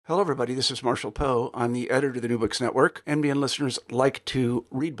Hello, everybody. This is Marshall Poe. I'm the editor of the New Books Network. NBN listeners like to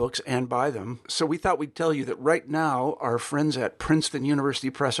read books and buy them. So we thought we'd tell you that right now, our friends at Princeton University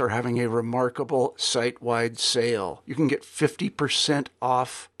Press are having a remarkable site-wide sale. You can get 50%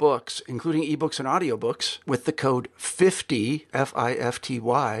 off books, including ebooks and audiobooks, with the code 50,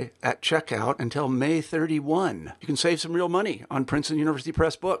 F-I-F-T-Y, at checkout until May 31. You can save some real money on Princeton University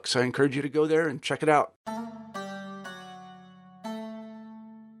Press books. I encourage you to go there and check it out.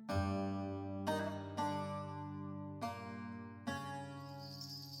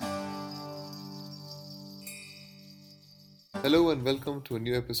 Hello and welcome to a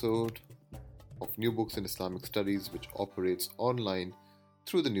new episode of New Books in Islamic Studies, which operates online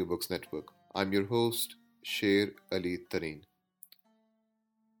through the New Books Network. I'm your host, Sher Ali Tareen.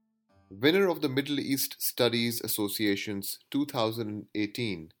 Winner of the Middle East Studies Association's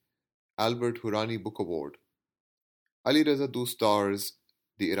 2018 Albert Hourani Book Award, Ali Reza Doustdar's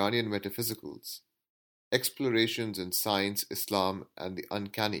The Iranian Metaphysicals, Explorations in Science, Islam and the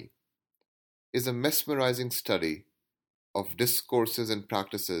Uncanny, is a mesmerizing study of discourses and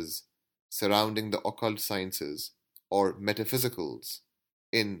practices surrounding the occult sciences or metaphysicals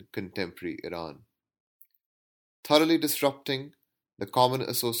in contemporary Iran. Thoroughly disrupting the common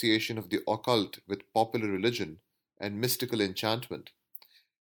association of the occult with popular religion and mystical enchantment,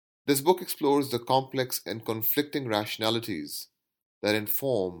 this book explores the complex and conflicting rationalities that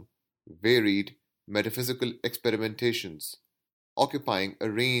inform varied metaphysical experimentations occupying a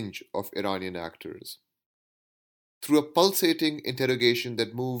range of Iranian actors. Through a pulsating interrogation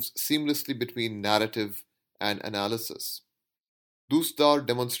that moves seamlessly between narrative and analysis, Doustdar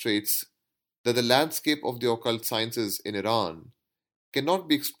demonstrates that the landscape of the occult sciences in Iran cannot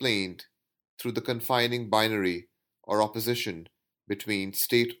be explained through the confining binary or opposition between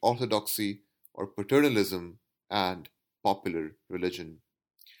state orthodoxy or paternalism and popular religion.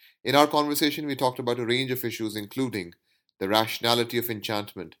 In our conversation, we talked about a range of issues including the rationality of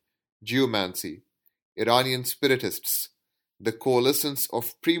enchantment, geomancy, Iranian spiritists, the coalescence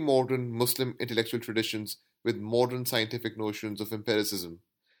of pre-modern Muslim intellectual traditions with modern scientific notions of empiricism,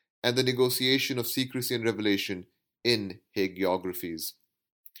 and the negotiation of secrecy and revelation in hagiographies.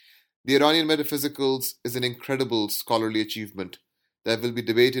 The Iranian Metaphysicals is an incredible scholarly achievement that will be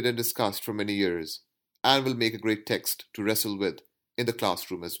debated and discussed for many years, and will make a great text to wrestle with in the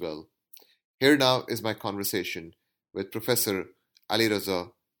classroom as well. Here now is my conversation with Professor Ali Reza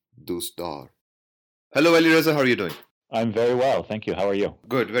Doustdar. Hello, Ali Reza. How are you doing? I'm very well. Thank you. How are you?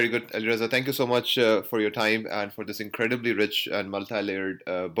 Good. Very good, Ali Reza. Thank you so much for your time and for this incredibly rich and multi-layered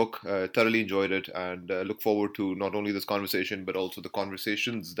book. Thoroughly enjoyed it and look forward to not only this conversation, but also the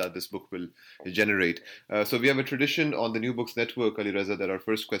conversations that this book will generate. So we have a tradition on the New Books Network, Ali Reza, that our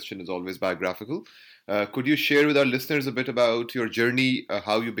first question is always biographical. Could you share with our listeners a bit about your journey,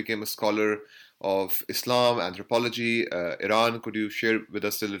 how you became a scholar of Islam, anthropology, Iran? Could you share with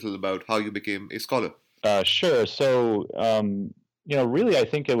us a little about how you became a scholar? Sure. So, really, I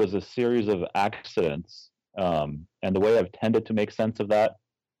think it was a series of accidents. And the way I've tended to make sense of that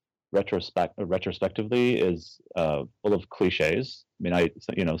retrospectively is full of cliches. I mean, I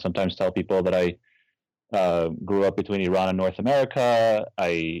sometimes tell people that I grew up between Iran and North America.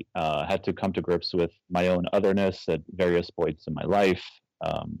 I had to come to grips with my own otherness at various points in my life.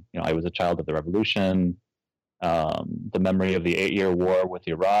 I was a child of the revolution. The memory of the 8-year war with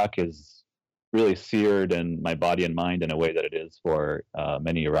Iraq is really seared in my body and mind in a way that it is for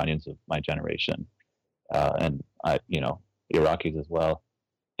many Iranians of my generation, and Iraqis as well.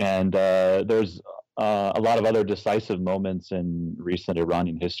 And there's a lot of other decisive moments in recent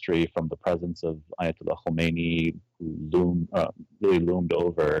Iranian history, from the presence of Ayatollah Khomeini, who really loomed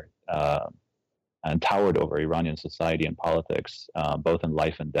over and towered over Iranian society and politics, both in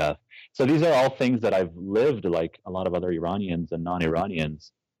life and death. So these are all things that I've lived like a lot of other Iranians and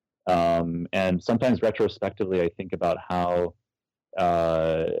non-Iranians. And sometimes retrospectively, I think about how,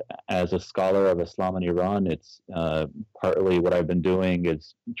 as a scholar of Islam and Iran, it's partly what I've been doing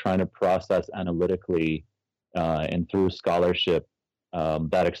is trying to process analytically and through scholarship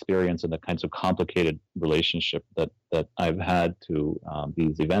that experience and the kinds of complicated relationship that I've had to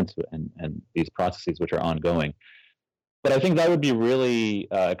these events and these processes which are ongoing. But I think that would be really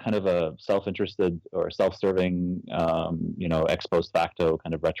kind of a self-interested or self-serving, ex post facto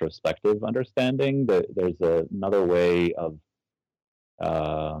kind of retrospective understanding. There's another way of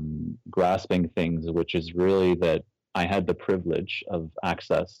grasping things, which is really that I had the privilege of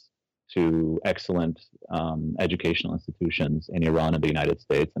access to excellent educational institutions in Iran and the United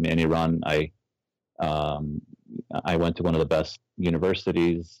States. I mean, in Iran, I went to one of the best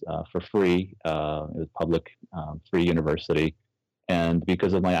universities for free. It was public free university. And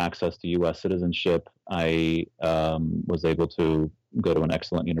because of my access to U.S. citizenship, I was able to go to an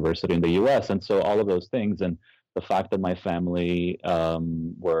excellent university in the U.S. And so all of those things, and the fact that my family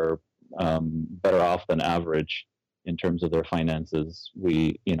were better off than average in terms of their finances,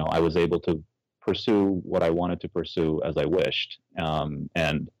 I was able to pursue what I wanted to pursue as I wished.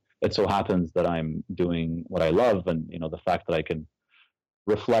 And it so happens that I'm doing what I love, and the fact that I can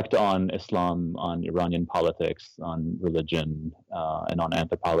reflect on Islam, on Iranian politics, on religion, and on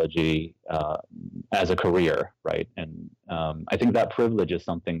anthropology as a career, right? And I think that privilege is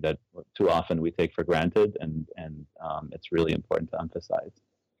something that too often we take for granted, and it's really important to emphasize.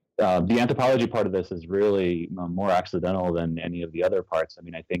 The anthropology part of this is really more accidental than any of the other parts. I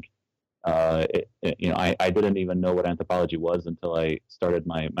mean, I think I didn't even know what anthropology was until I started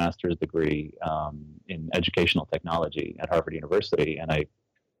my master's degree in educational technology at Harvard University, and I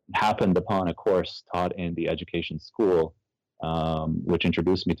happened upon a course taught in the education school, which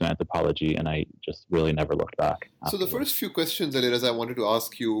introduced me to anthropology, and I just really never looked back. So the first few questions, Alireza, I wanted to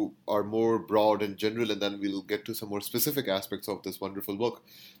ask you are more broad and general, and then we'll get to some more specific aspects of this wonderful book.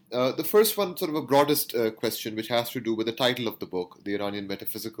 The first one, sort of a broadest question, which has to do with the title of the book, The Iranian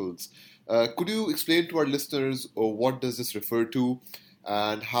Metaphysicals. Could you explain to our listeners what does this refer to,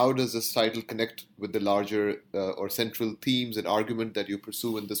 and how does this title connect with the larger or central themes and argument that you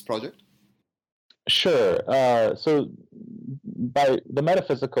pursue in this project? Sure. So by the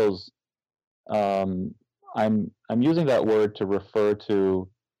metaphysicals, I'm using that word to refer to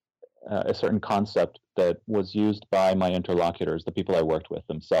a certain concept that was used by my interlocutors, the people I worked with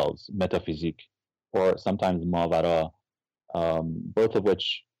themselves, metaphysique, or sometimes mavara, both of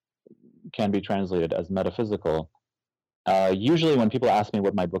which can be translated as metaphysical. Usually when people ask me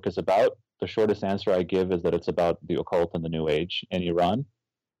what my book is about, the shortest answer I give is that it's about the occult and the New Age in Iran.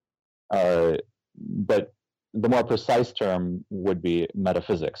 But the more precise term would be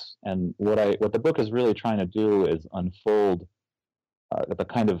metaphysics. And what the book is really trying to do is unfold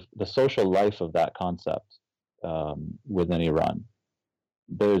the social life of that concept within Iran.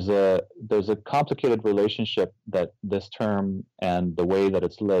 There's a complicated relationship that this term and the way that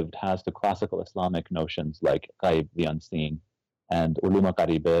it's lived has to classical Islamic notions like ghaib, the unseen, and ulum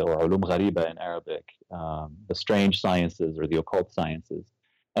ghariba, or ulum ghariba in Arabic, the strange sciences or the occult sciences,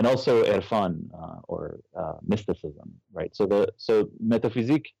 and also irfan, or mysticism, right? So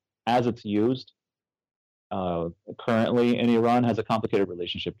metaphysique, as it's used currently in Iran, has a complicated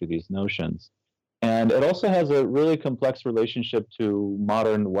relationship to these notions. And it also has a really complex relationship to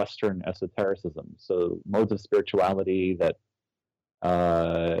modern Western esotericism. So modes of spirituality that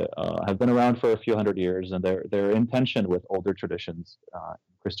have been around for a few hundred years, and they're in tension with older traditions,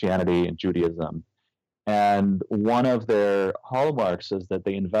 Christianity and Judaism. And one of their hallmarks is that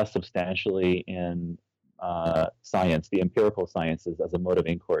they invest substantially in science, the empirical sciences, as a mode of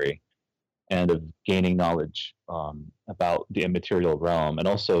inquiry and of gaining knowledge about the immaterial realm, and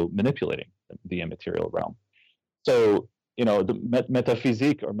also manipulating the immaterial realm. So, the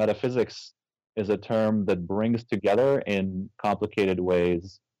metaphysique or metaphysics is a term that brings together in complicated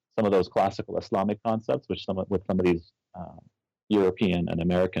ways some of those classical Islamic concepts with some of these European and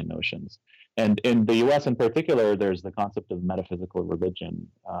American notions. And in the U.S. in particular, there's the concept of metaphysical religion.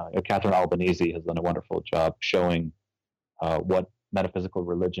 Catherine Albanese has done a wonderful job showing what metaphysical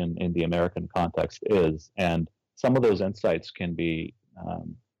religion in the American context is, and some of those insights can be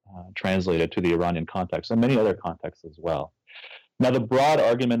translated to the Iranian context and many other contexts as well. Now, the broad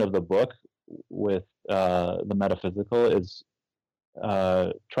argument of the book with the metaphysical is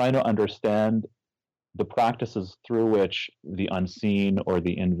trying to understand the practices through which the unseen or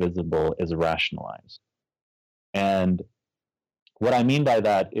the invisible is rationalized. And what I mean by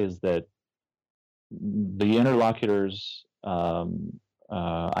that is that the interlocutors I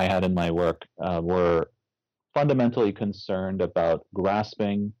had in my work were fundamentally concerned about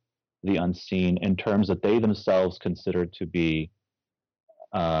grasping the unseen in terms that they themselves considered to be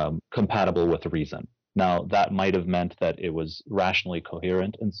compatible with reason. Now, that might have meant that it was rationally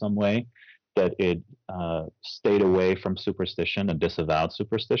coherent in some way, that it stayed away from superstition and disavowed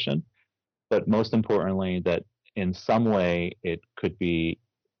superstition, but most importantly, that in some way it could be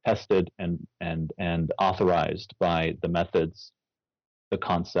tested and authorized by the methods, the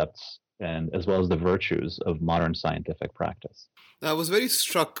concepts, and as well as the virtues of modern scientific practice. Now, I was very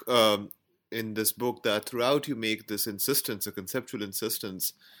struck in this book that throughout you make this insistence, a conceptual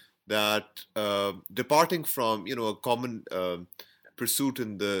insistence, that departing from a common pursuit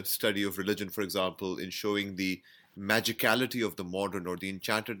in the study of religion, for example, in showing the magicality of the modern or the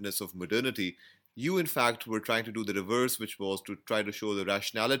enchantedness of modernity, you in fact were trying to do the reverse, which was to try to show the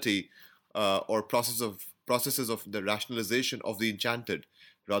rationality or process of processes of the rationalization of the enchanted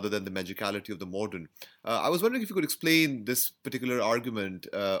rather than the magicality of the modern. I was wondering if you could explain this particular argument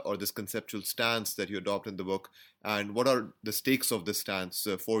or this conceptual stance that you adopt in the book, and what are the stakes of this stance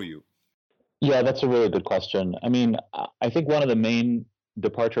for you? Yeah, that's a really good question. I mean, I think one of the main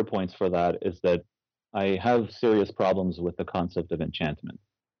departure points for that is that I have serious problems with the concept of enchantment.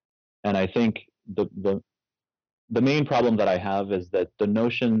 And I think the main problem that I have is that the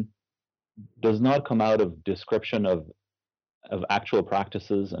notion does not come out of description of actual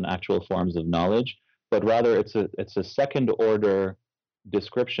practices and actual forms of knowledge, but rather it's a second order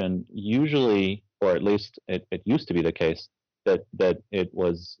description, usually, or at least it used to be the case, that it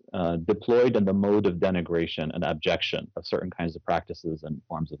was deployed in the mode of denigration and abjection of certain kinds of practices and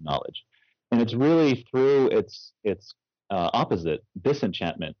forms of knowledge. And it's really through its opposite,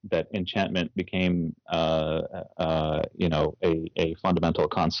 disenchantment, that enchantment became a fundamental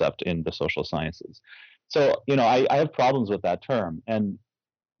concept in the social sciences. So, I have problems with that term. And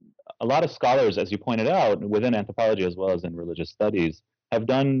a lot of scholars, as you pointed out, within anthropology as well as in religious studies, have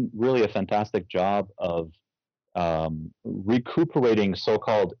done really a fantastic job of recuperating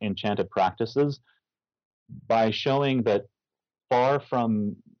so-called enchanted practices by showing that far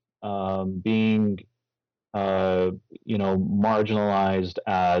from being marginalized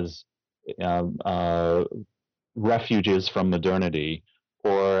as refuges from modernity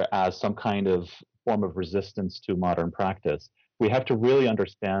or as some kind of form of resistance to modern practice, we have to really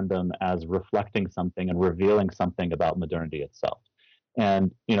understand them as reflecting something and revealing something about modernity itself.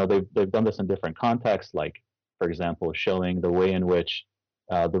 And they've done this in different contexts, like, for example, showing the way in which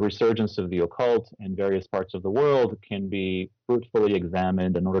the resurgence of the occult in various parts of the world can be fruitfully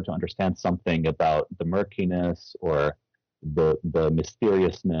examined in order to understand something about the murkiness or the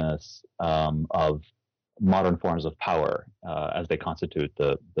mysteriousness of modern forms of power as they constitute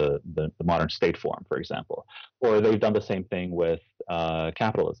the modern state form, for example. Or they've done the same thing with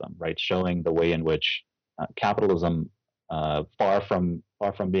capitalism, right? Showing the way in which capitalism, far from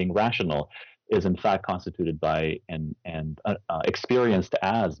being rational, is in fact constituted by and experienced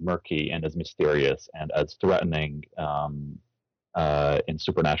as murky and as mysterious and as threatening in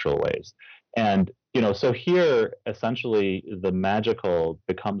supernatural ways. And so here essentially the magical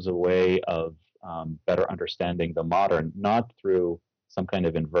becomes a way of better understanding the modern, not through some kind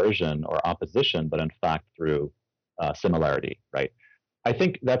of inversion or opposition, but in fact through similarity, right? I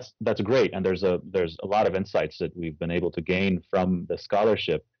think that's great, and there's a lot of insights that we've been able to gain from the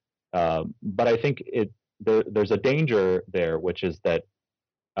scholarship. But I think there's a danger there, which is that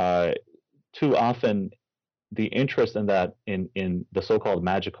too often the interest in that in the so-called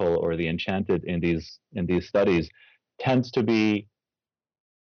magical or the enchanted in these studies tends to be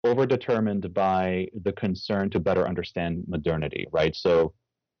overdetermined by the concern to better understand modernity, right? So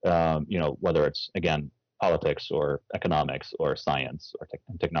whether it's again politics or economics or science or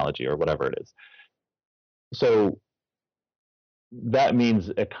technology or whatever it is. So that means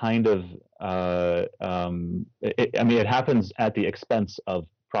a kind of, it happens at the expense of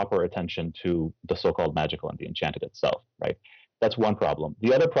proper attention to the so-called magical and the enchanted itself, right? That's one problem.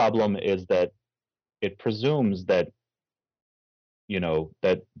 The other problem is that it presumes that,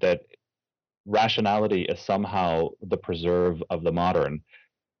 that rationality is somehow the preserve of the modern,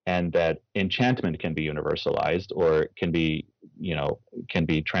 and that enchantment can be universalized or can be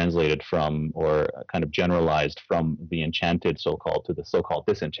translated from or kind of generalized from the enchanted so-called to the so-called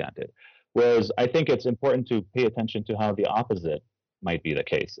disenchanted. Whereas I think it's important to pay attention to how the opposite might be the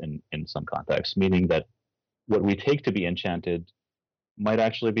case in some contexts, meaning that what we take to be enchanted might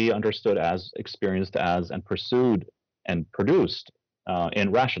actually be understood as, experienced as, and pursued and produced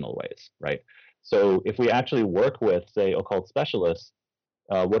in rational ways, right? So if we actually work with, say, occult specialists,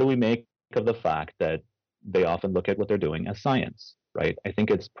 what do we make of the fact that they often look at what they're doing as science, right? I think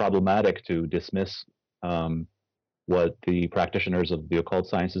it's problematic to dismiss what the practitioners of the occult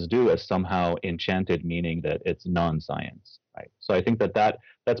sciences do as somehow enchanted, meaning that it's non-science, right? So I think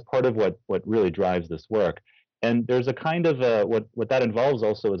that's part of what really drives this work. And there's a kind of what that involves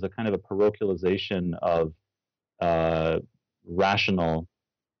also is a kind of a parochialization of rationality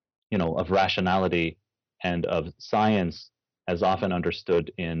and of science as often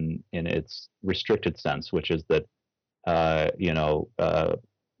understood in its restricted sense, which is that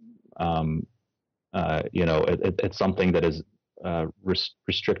it's something that is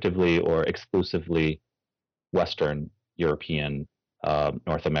restrictively or exclusively Western, European,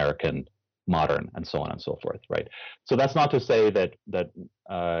 North American, modern, and so on and so forth, right? So that's not to say that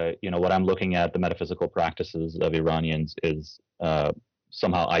what I'm looking at, the metaphysical practices of Iranians, is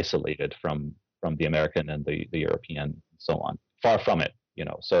somehow isolated from the American and the European, and so on. Far from it.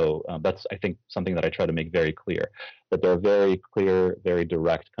 So that's, I think, something that I try to make very clear, that there are very clear, very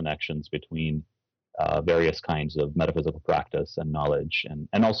direct connections between various kinds of metaphysical practice and knowledge,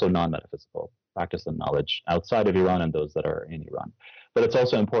 and also non-metaphysical practice and knowledge outside of Iran and those that are in Iran. But it's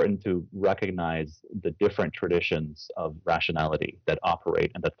also important to recognize the different traditions of rationality that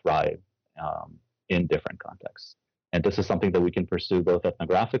operate and that thrive in different contexts. And this is something that we can pursue both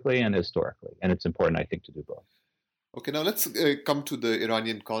ethnographically and historically. And it's important, I think, to do both. Okay, now let's come to the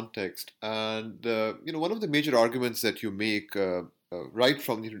Iranian context. And, one of the major arguments that you make right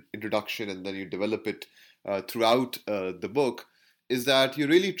from the introduction, and then you develop it throughout the book, is that you're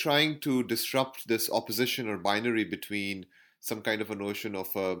really trying to disrupt this opposition or binary between some kind of a notion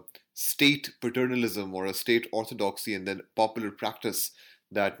of a state paternalism or a state orthodoxy and then popular practice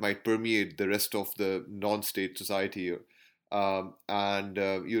that might permeate the rest of the non-state society. And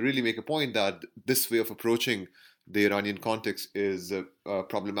you really make a point that this way of approaching the Iranian context is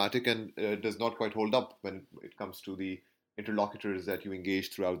problematic and does not quite hold up when it comes to the interlocutors that you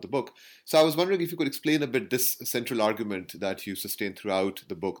engage throughout the book. So I was wondering if you could explain a bit this central argument that you sustain throughout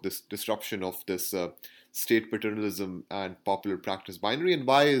the book, this disruption of this state paternalism and popular practice binary, and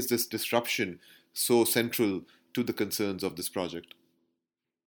why is this disruption so central to the concerns of this project?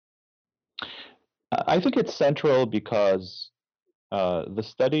 I think it's central because the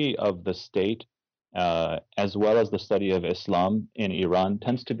study of the state, as well as the study of Islam in Iran,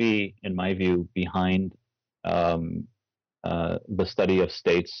 tends to be, in my view, behind the study of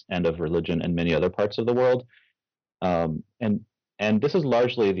states and of religion in many other parts of the world. And this is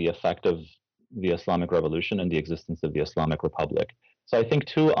largely the effect of the Islamic Revolution and the existence of the Islamic Republic. So I think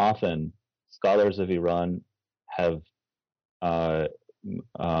too often scholars of Iran have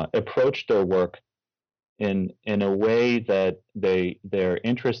approached their work in a way that they're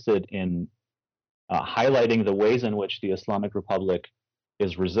interested in highlighting the ways in which the Islamic Republic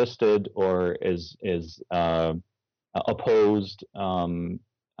is resisted or is opposed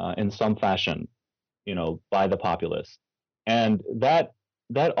in some fashion, by the populace, and that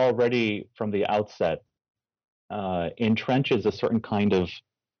already from the outset entrenches a certain kind of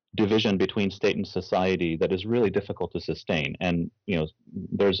division between state and society that is really difficult to sustain. And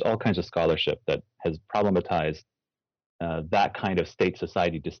there's all kinds of scholarship that has problematized that kind of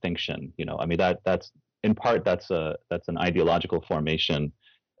state-society distinction. That's in part that's an ideological formation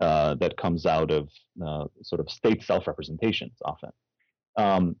that comes out of sort of state self-representations often,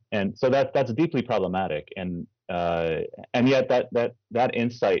 and so that's deeply problematic. And yet that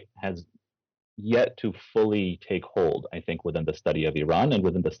insight has yet to fully take hold, I think, within the study of Iran and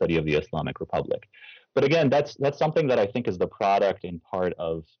within the study of the Islamic Republic. But again, that's something that I think is the product in part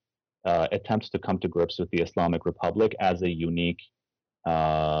of attempts to come to grips with the Islamic Republic as a unique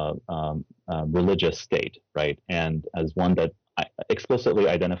religious state, right? And as one that explicitly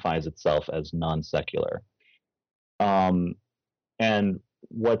identifies itself as non-secular. And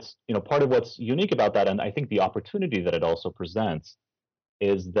what's, part of what's unique about that, and I think the opportunity that it also presents,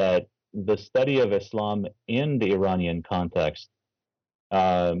 is that the study of Islam in the Iranian context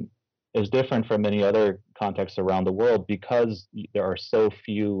is different from many other contexts around the world because there are so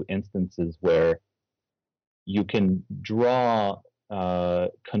few instances where you can draw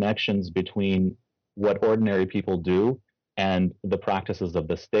connections between what ordinary people do and the practices of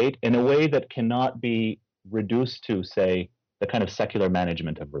the state in a way that cannot be reduced to, say, the kind of secular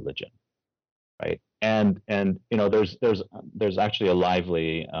management of religion, right? And there's actually a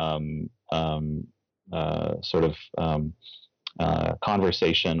lively sort of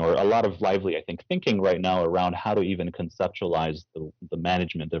conversation, or a lot of lively, I think, thinking right now around how to even conceptualize the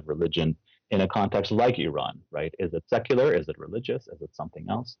management of religion in a context like Iran, right? Is it secular? Is it religious? Is it something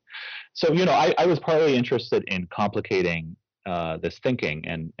else? So, I was partly interested in complicating this thinking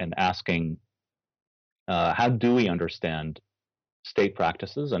and asking, how do we understand state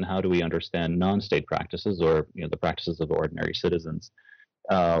practices and how do we understand non-state practices, or the practices of ordinary citizens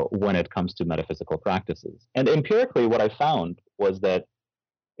when it comes to metaphysical practices? And empirically, what I found was that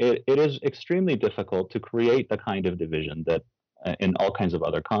it is extremely difficult to create the kind of division that in all kinds of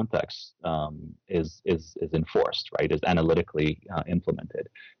other contexts is enforced, right? Is analytically implemented.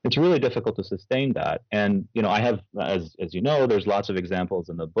 It's really difficult to sustain that. And I have, as there's lots of examples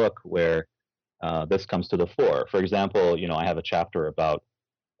in the book where this comes to the fore. For example, I have a chapter about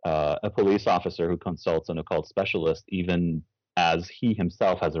a police officer who consults an occult specialist, even as he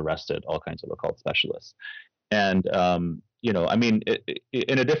himself has arrested all kinds of occult specialists. And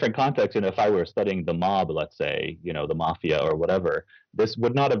in a different context, if I were studying the mob, let's say, the mafia or whatever, this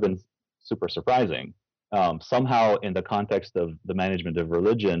would not have been super surprising. somehow in the context of the management of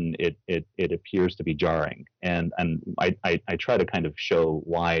religion, it appears to be jarring. And I try to kind of show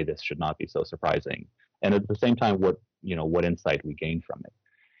why this should not be so surprising. And at the same time, what insight we gain from it.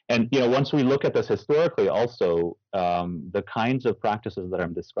 And once we look at this historically, also the kinds of practices that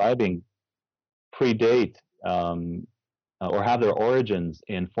I'm describing predate or have their origins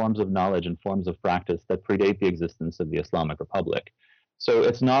in forms of knowledge and forms of practice that predate the existence of the Islamic Republic. So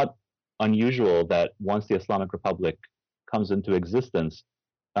it's not unusual that once the Islamic Republic comes into existence,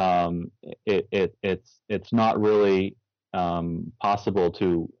 it's not really possible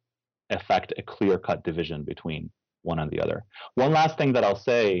to effect a clear-cut division between one and the other. One last thing that I'll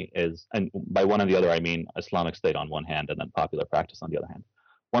say is, and by one and the other I mean Islamic State on one hand and then popular practice on the other hand.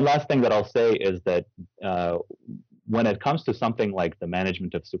 One last thing that I'll say is that when it comes to something like the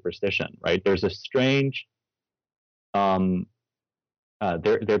management of superstition, right, there's a strange, there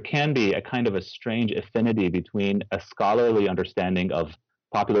can be a kind of a strange affinity between a scholarly understanding of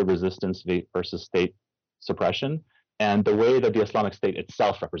popular resistance versus state suppression and the way that the Islamic State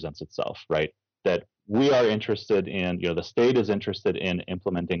itself represents itself, right? That we are interested in, the state is interested in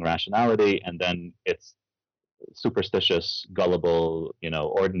implementing rationality, and then it's superstitious, gullible,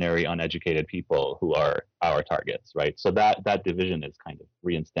 ordinary, uneducated people who are our targets, right? So that division is kind of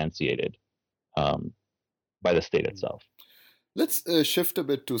reinstantiated by the state itself. Let's shift a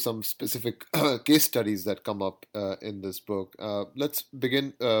bit to some specific case studies that come up in this book. Let's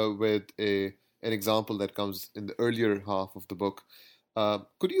begin with an example that comes in the earlier half of the book.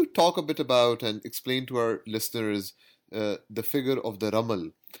 Could you talk a bit about and explain to our listeners the figure of the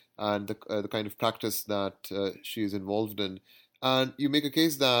Ramal and the kind of practice that she is involved in? And you make a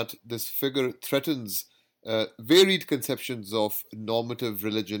case that this figure threatens varied conceptions of normative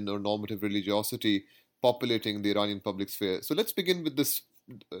religion or normative religiosity populating the Iranian public sphere. So let's begin with this.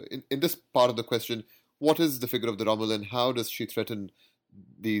 In this part of the question, what is the figure of the Ramal and how does she threaten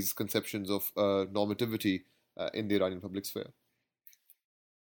these conceptions of normativity in the Iranian public sphere?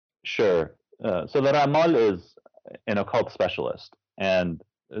 Sure. So the Ramal is an occult specialist, and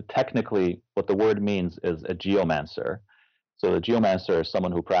technically what the word means is a geomancer. So a geomancer is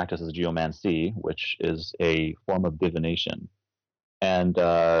someone who practices geomancy, which is a form of divination. And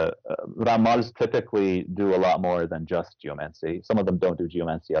Ramals typically do a lot more than just geomancy. Some of them don't do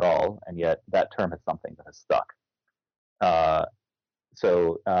geomancy at all, and yet that term is something that has stuck.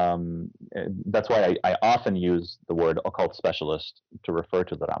 So that's why I often use the word occult specialist to refer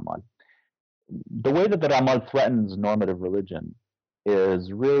to the Ramal. The way that the Ramal threatens normative religion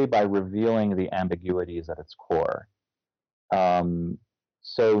is really by revealing the ambiguities at its core.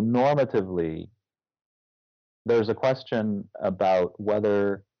 So normatively, there's a question about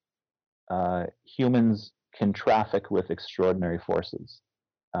whether humans can traffic with extraordinary forces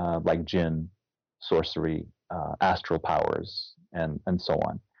like jinn, sorcery, astral powers, and so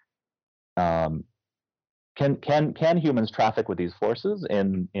on. Can humans traffic with these forces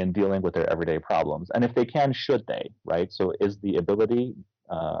in dealing with their everyday problems? And if they can, should they? Right. So is the ability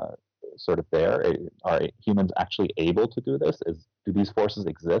sort of there? Are humans actually able to do this? Do these forces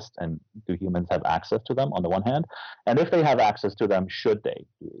exist, and do humans have access to them on the one hand? And if they have access to them, should they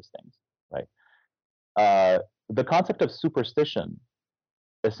do these things? Right. The concept of superstition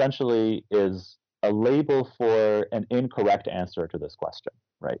essentially is a label for an incorrect answer to this question.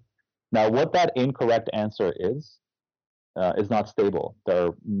 Right. Now, what that incorrect answer is not stable. There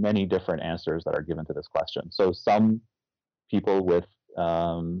are many different answers that are given to this question. So some people with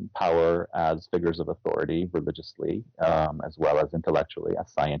power as figures of authority religiously, as well as intellectually,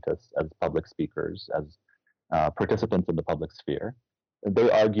 as scientists, as public speakers, as participants in the public sphere,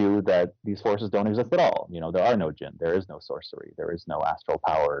 they argue that these forces don't exist at all. There are no jinn, there is no sorcery, there is no astral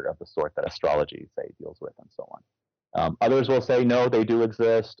power of the sort that astrology, say, deals with, and so on. Others will say, no, they do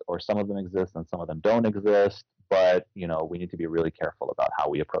exist, or some of them exist and some of them don't exist, but we need to be really careful about how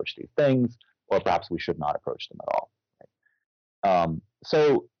we approach these things, or perhaps we should not approach them at all.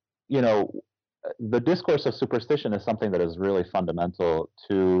 So, the discourse of superstition is something that is really fundamental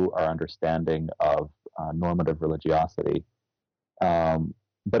to our understanding of normative religiosity,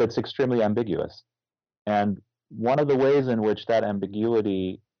 but it's extremely ambiguous. And one of the ways in which that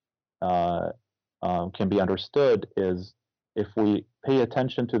ambiguity can be understood is if we pay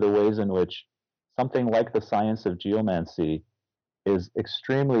attention to the ways in which something like the science of geomancy is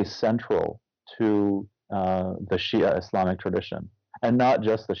extremely central to the Shia Islamic tradition, and not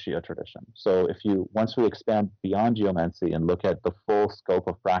just the Shia tradition. So once we expand beyond geomancy and look at the full scope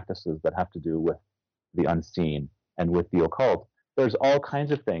of practices that have to do with the unseen and with the occult, there's all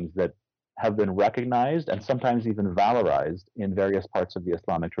kinds of things that have been recognized and sometimes even valorized in various parts of the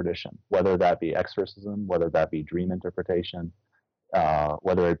Islamic tradition, whether that be exorcism, whether that be dream interpretation,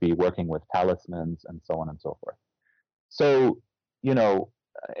 whether it be working with talismans, and so on and so forth. So, in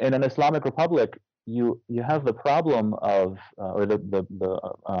an Islamic republic, you have the problem of, or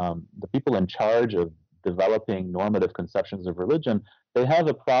the people in charge of developing normative conceptions of religion, they have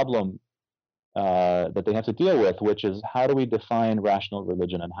a problem that they have to deal with, which is how do we define rational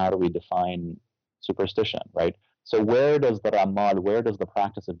religion and how do we define superstition, right? So where does the ramal, where does the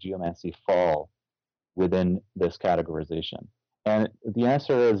practice of geomancy fall within this categorization? And the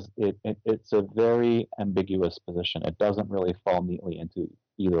answer is it's a very ambiguous position. It doesn't really fall neatly into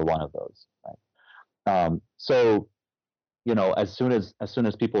either one of those, right? So, as soon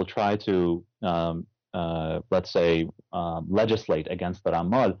as people try to, let's say, legislate against the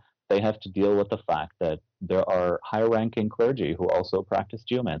ramal, they have to deal with the fact that there are high-ranking clergy who also practice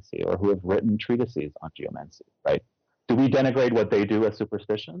geomancy or who have written treatises on geomancy, right? Do we denigrate what they do as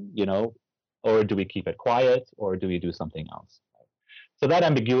superstition, or do we keep it quiet, or do we do something else? Right? So that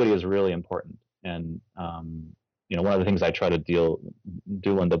ambiguity is really important. And, one of the things I try to do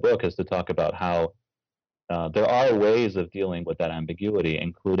in the book is to talk about how there are ways of dealing with that ambiguity,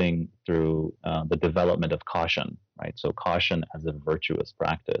 including through the development of caution, right? So caution as a virtuous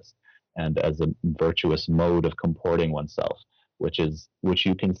practice and as a virtuous mode of comporting oneself, which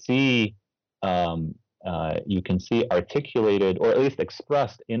you can see articulated or at least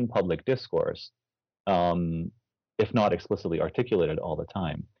expressed in public discourse, if not explicitly articulated all the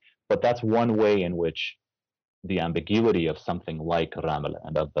time. But that's one way in which the ambiguity of something like Ramal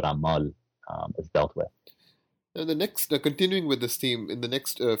and of the Ramal is dealt with. And the next, continuing with this theme, in the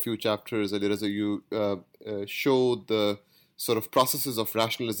next few chapters, Alireza, you show the sort of processes of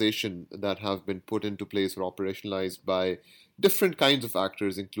rationalization that have been put into place or operationalized by different kinds of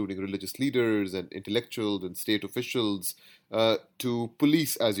actors, including religious leaders and intellectuals and state officials, to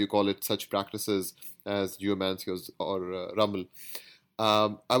police, as you call it, such practices as geomancy or Ramal.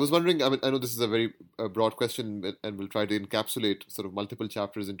 I was wondering, I know this is a very broad question and we'll try to encapsulate sort of multiple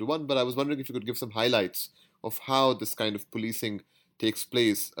chapters into one, but I was wondering if you could give some highlights of how this kind of policing takes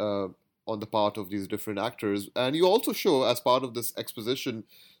place on the part of these different actors. And you also show, as part of this exposition,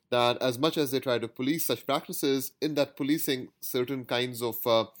 that as much as they try to police such practices, in that policing, certain kinds of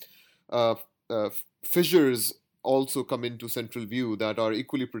fissures also come into central view that are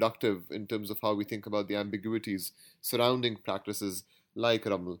equally productive in terms of how we think about the ambiguities surrounding practices like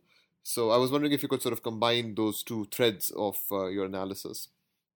Ramal. So I was wondering if you could sort of combine those two threads of your analysis.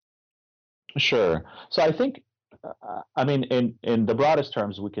 Sure. So I think, in the broadest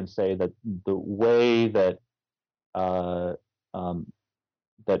terms, we can say that the way that that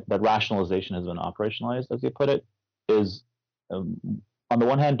rationalization has been operationalized, as you put it, is on the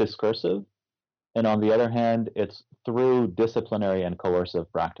one hand discursive, and on the other hand, it's through disciplinary and coercive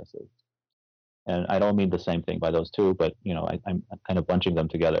practices. And I don't mean the same thing by those two, but I'm kind of bunching them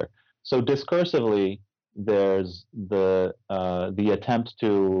together. So discursively, there's the attempt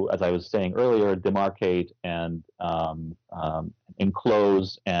to, as I was saying earlier, demarcate and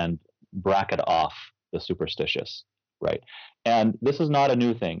enclose and bracket off the superstitious, right? And this is not a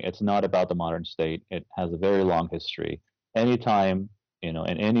new thing. It's not about the modern state. It has a very long history. Anytime, in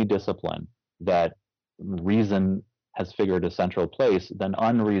any discipline that reason has figured a central place, then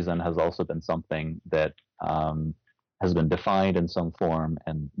unreason has also been something that has been defined in some form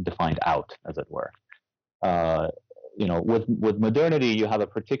and defined out, as it were. With modernity, you have a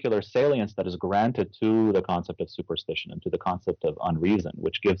particular salience that is granted to the concept of superstition and to the concept of unreason,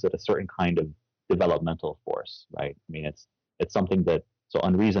 which gives it a certain kind of developmental force, right? It's something that, so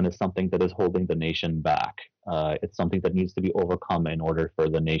unreason is something that is holding the nation back. It's something that needs to be overcome in order for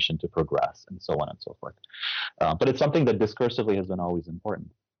the nation to progress, and so on and so forth. But it's something that discursively has been always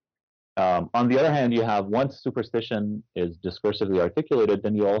important. On the other hand, you have, once superstition is discursively articulated,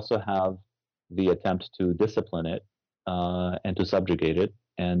 then you also have the attempt to discipline it and to subjugate it,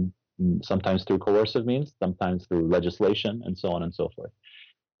 and sometimes through coercive means, sometimes through legislation, and so on and so forth.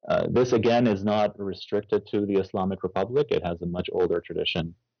 This, again, is not restricted to the Islamic Republic. It has a much older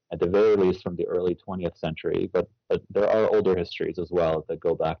tradition, at the very least from the early 20th century, but there are older histories as well that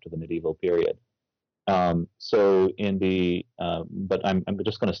go back to the medieval period. But I'm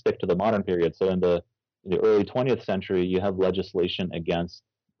just going to stick to the modern period. So in the early 20th century, you have legislation against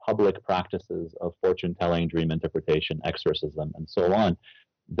public practices of fortune-telling, dream interpretation, exorcism, and so on,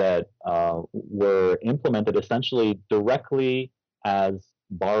 that were implemented essentially directly as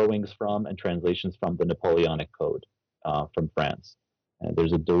borrowings from and translations from the Napoleonic Code from France. And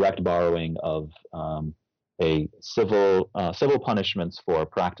there's a direct borrowing of a civil punishments for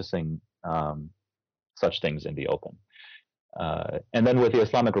practicing such things in the open. And then with the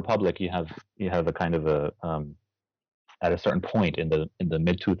Islamic Republic, you have a kind of at a certain point in the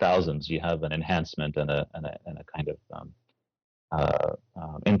mid 2000s, you have an enhancement and a kind of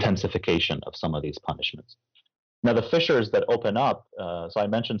intensification of some of these punishments. Now, the fissures that open up, so I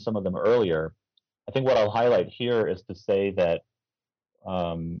mentioned some of them earlier. I think what I'll highlight here is to say that,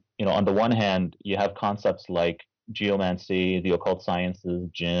 on the one hand, you have concepts like geomancy, the occult sciences,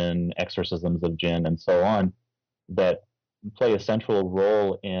 jinn, exorcisms of jinn, and so on, that play a central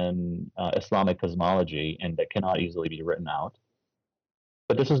role in Islamic cosmology and that cannot easily be written out.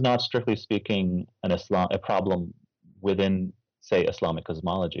 But this is not, strictly speaking, a problem within, say, Islamic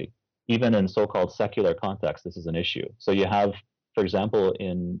cosmology. Even in so-called secular contexts, this is an issue. So you have, for example,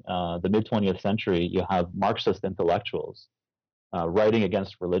 in the mid-20th century, you have Marxist intellectuals writing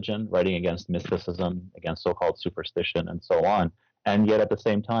against religion, writing against mysticism, against so-called superstition, and so on. And yet at the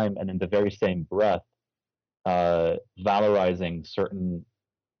same time, and in the very same breath, valorizing certain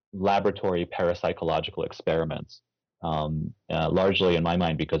laboratory parapsychological experiments, largely in my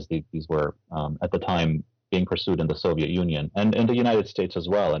mind because these were at the time being pursued in the Soviet Union and in the United States as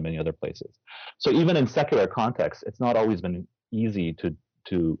well, and many other places. So even in secular contexts, it's not always been easy to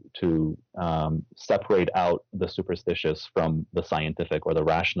separate out the superstitious from the scientific or the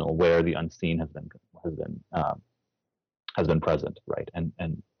rational, where the unseen has been present, right, and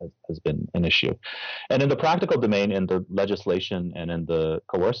has been an issue. And in the practical domain, in the legislation and in the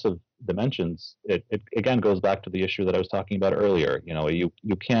coercive dimensions, it again goes back to the issue that I was talking about earlier. You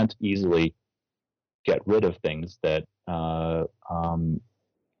can't easily get rid of things that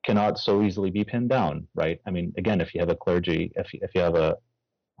cannot so easily be pinned down, right? I mean, again, if you have a clergy, if you have a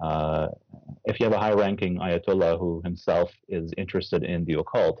high-ranking Ayatollah who himself is interested in the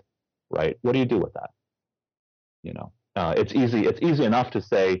occult, right? What do you do with that? It's easy enough to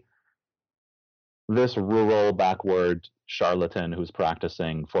say this rural backward charlatan who's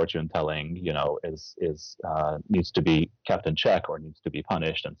practicing fortune telling, needs to be kept in check or needs to be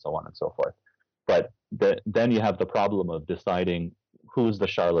punished, and so on and so forth. But then you have the problem of deciding who's the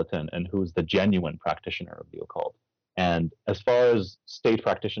charlatan and who's the genuine practitioner of the occult. And as far as state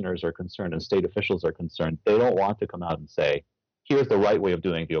practitioners are concerned and state officials are concerned, they don't want to come out and say, here's the right way of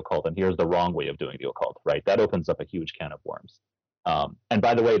doing the occult and here's the wrong way of doing the occult, right? That opens up a huge can of worms. And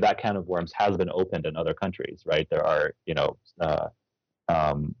by the way, that can of worms has been opened in other countries, right? There are,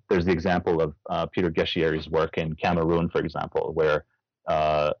 there's the example of Peter Geshieri's work in Cameroon, for example, where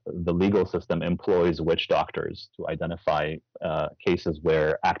the legal system employs witch doctors to identify cases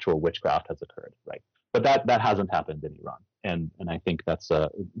where actual witchcraft has occurred, right? But that hasn't happened in Iran. And I think that's,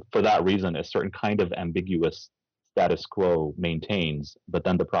 for that reason, a certain kind of ambiguous status quo maintains, but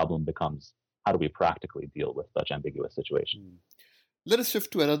then the problem becomes, how do we practically deal with such ambiguous situations? Let us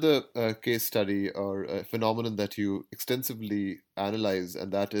shift to another case study or a phenomenon that you extensively analyze,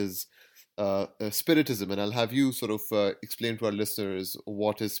 and that is Spiritism. And I'll have you sort of explain to our listeners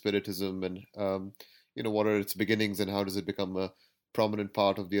what is Spiritism and what are its beginnings and how does it become a prominent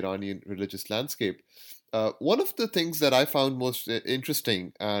part of the Iranian religious landscape. One of the things that I found most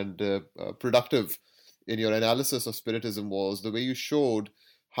interesting and productive in your analysis of Spiritism was the way you showed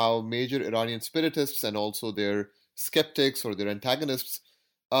how major Iranian Spiritists and also their skeptics or their antagonists,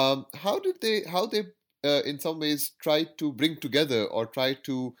 how they in some ways try to bring together or try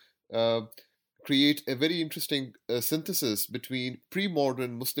to create a very interesting synthesis between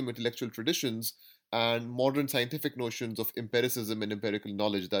pre-modern Muslim intellectual traditions and modern scientific notions of empiricism and empirical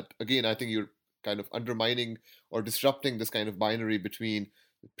knowledge. That, again, I think you're kind of undermining or disrupting this kind of binary between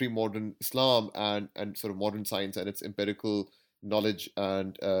pre-modern Islam and sort of modern science and its empirical knowledge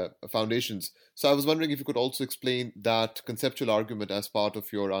and foundations. So I was wondering if you could also explain that conceptual argument as part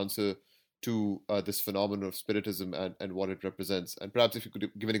of your answer to this phenomenon of Spiritism and what it represents. And perhaps if you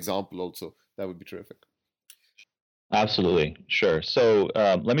could give an example also, that would be terrific. Absolutely. Sure. So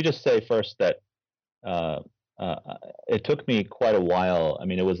let me just say first that it took me quite a while. I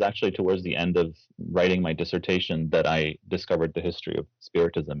mean, it was actually towards the end of writing my dissertation that I discovered the history of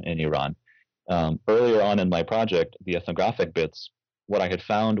Spiritism in Iran. Earlier on in my project, the ethnographic bits, what I had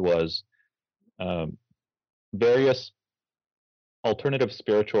found was various alternative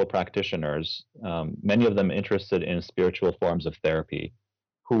spiritual practitioners, many of them interested in spiritual forms of therapy,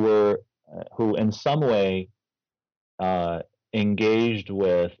 who in some way engaged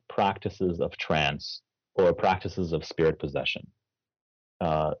with practices of trance or practices of spirit possession.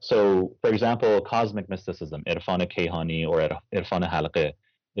 So, for example, cosmic mysticism, Irfan Kayhani or Irfan Halaqi,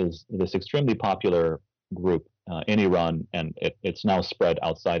 is this extremely popular group in Iran, and it's now spread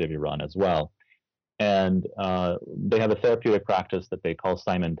outside of Iran as well. And they have a therapeutic practice that they call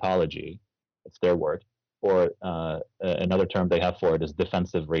Simontology. It's their word. Or another term they have for it is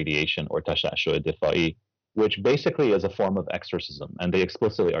defensive radiation, or tashashu difa'i, which basically is a form of exorcism. And they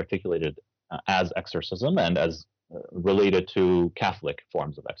explicitly articulate it as exorcism and as related to Catholic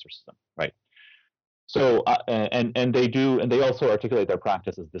forms of exorcism, right? So, and they also articulate their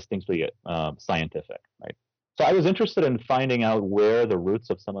practice as distinctly scientific, right? So I was interested in finding out where the roots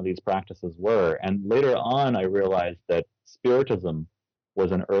of some of these practices were, and later on I realized that Spiritism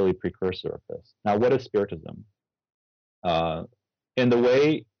was an early precursor of this. Now, what is Spiritism?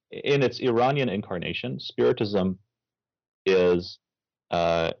 In its Iranian incarnation, Spiritism is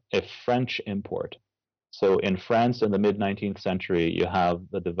a French import. So in France in the mid-19th century, you have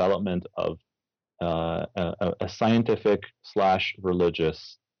the development of a scientific /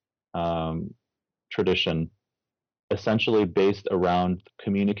 religious tradition, essentially based around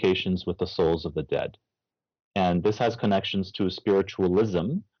communications with the souls of the dead. And this has connections to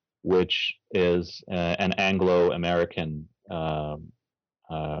spiritualism, which is an Anglo-American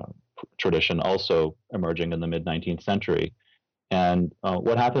tradition also emerging in the mid-19th century. And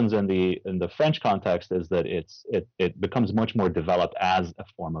what happens in the French context is that it becomes much more developed as a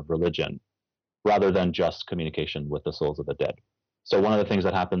form of religion, rather than just communication with the souls of the dead. So one of the things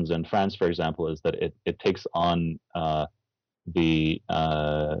that happens in France, for example, is that it takes on a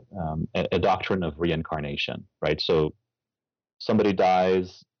doctrine of reincarnation, right? So somebody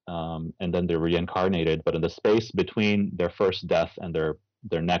dies and then they're reincarnated, but in the space between their first death and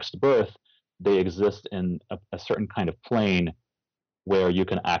their next birth, they exist in a certain kind of plane where you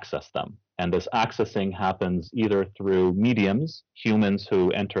can access them. And this accessing happens either through mediums, humans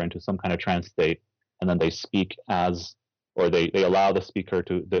who enter into some kind of trance state, and then they speak as, or they allow the speaker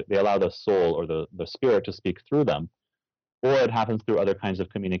to, they allow the soul or the spirit to speak through them, or it happens through other kinds of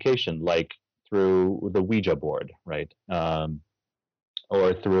communication, like through the Ouija board, right?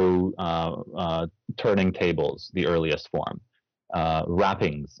 Or through turning tables, the earliest form,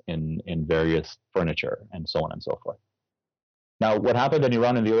 wrappings in various furniture, and so on and so forth. Now, what happened in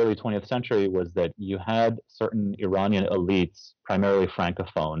Iran in the early 20th century was that you had certain Iranian elites, primarily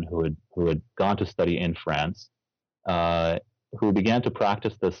Francophone, who had gone to study in France, who began to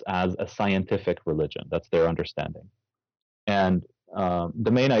practice this as a scientific religion. That's their understanding. And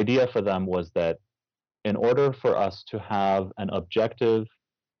the main idea for them was that in order for us to have an objective,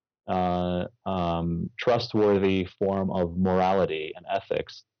 trustworthy form of morality and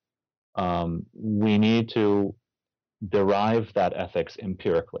ethics, we need to derive that ethics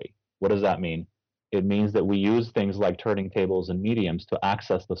empirically. What does that mean? It means that we use things like turning tables and mediums to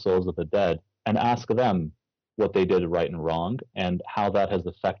access the souls of the dead and ask them what they did right and wrong and how that has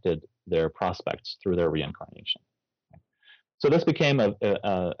affected their prospects through their reincarnation. So this became an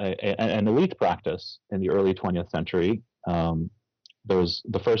elite practice in the early 20th century. There was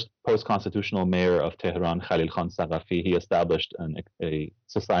the first post-constitutional mayor of Tehran, Khalil Khan Saghafi. He established a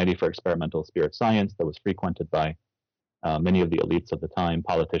society for experimental spirit science that was frequented by many of the elites of the time,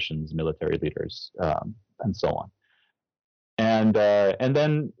 politicians, military leaders, and so on. And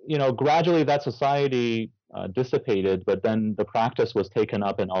then, gradually that society dissipated, but then the practice was taken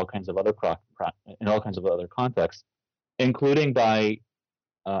up in all kinds of other contexts, including by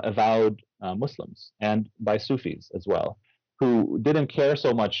avowed Muslims and by Sufis as well, who didn't care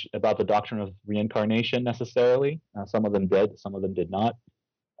so much about the doctrine of reincarnation necessarily. Some of them did, some of them did not.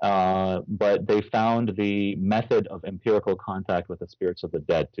 But they found the method of empirical contact with the spirits of the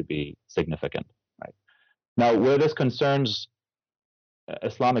dead to be significant. Right? Now, where this concerns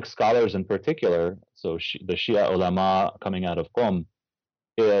Islamic scholars in particular, so the Shia ulama coming out of Qom,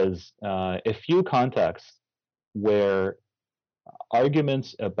 is a few contexts where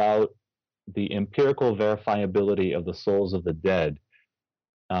arguments about the empirical verifiability of the souls of the dead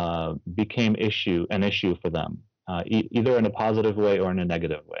became an issue for them. Either in a positive way or in a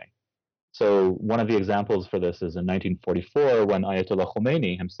negative way. So one of the examples for this is in 1944 when Ayatollah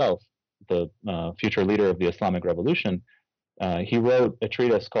Khomeini himself, the future leader of the Islamic Revolution, he wrote a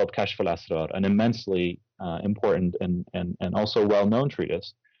treatise called Kashf al-Asrar, an immensely important and also well-known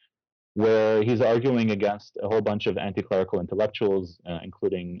treatise, where he's arguing against a whole bunch of anti-clerical intellectuals,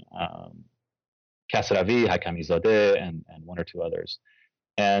 including Kasravi, Hakami-Zadeh, and one or two others.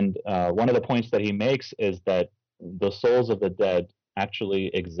 And one of the points that he makes is that the souls of the dead actually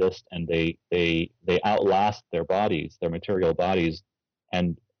exist, and they outlast their bodies, their material bodies.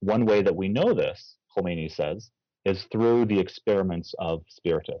 And one way that we know this, Khomeini says, is through the experiments of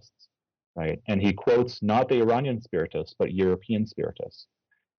spiritists, right? And he quotes not the Iranian spiritists, but European spiritists.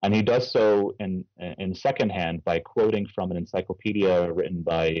 And he does so in secondhand by quoting from an encyclopedia written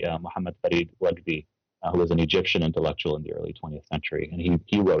by Muhammad Farid Wagdi who was an Egyptian intellectual in the early 20th century, and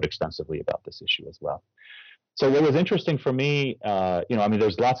he wrote extensively about this issue as well. So what was interesting for me,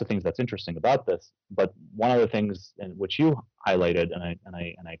 there's lots of things that's interesting about this, but one of the things in which you highlighted, and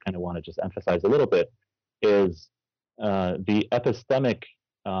I kind of want to just emphasize a little bit, is the epistemic,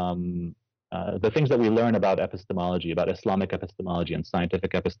 the things that we learn about epistemology, about Islamic epistemology and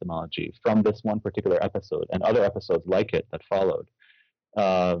scientific epistemology from this one particular episode and other episodes like it that followed.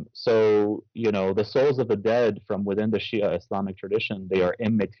 So the souls of the dead from within the Shia Islamic tradition, they are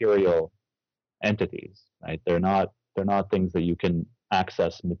immaterial entities, right? They're not things that you can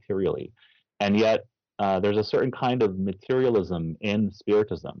access materially, and yet there's a certain kind of materialism in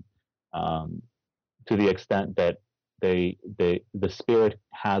Spiritism, to the extent that the spirit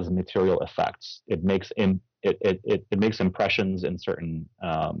has material effects. It makes it makes impressions in certain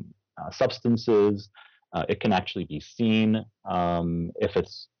substances. It can actually be seen if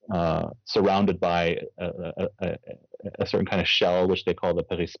it's surrounded by a certain kind of shell, which they call the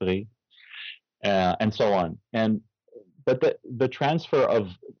perisprit. And so on. But the transfer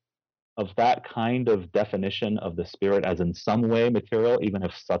of that kind of definition of the spirit as in some way material, even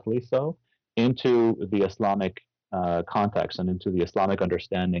if subtly so, into the Islamic context and into the Islamic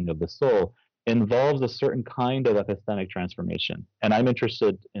understanding of the soul involves a certain kind of epistemic transformation. And I'm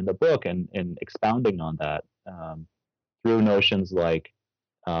interested in the book and in expounding on that through notions like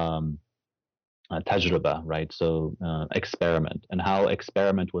tajriba, right? So experiment, and how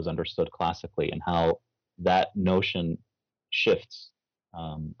experiment was understood classically, and how that notion shifts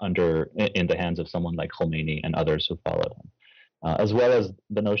in the hands of someone like Khomeini and others who followed him, as well as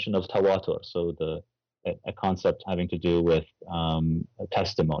the notion of tawatur, so a concept having to do with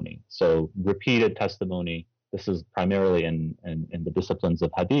testimony. So repeated testimony. This is primarily in the disciplines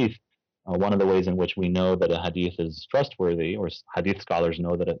of hadith. One of the ways in which we know that a hadith is trustworthy, or hadith scholars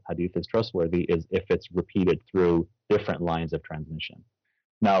know that a hadith is trustworthy, is if it's repeated through different lines of transmission.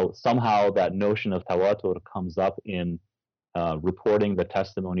 Now, somehow that notion of tawatur comes up in reporting the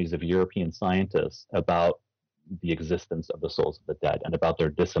testimonies of European scientists about the existence of the souls of the dead and about their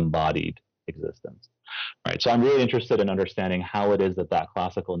disembodied existence. Right. So I'm really interested in understanding how it is that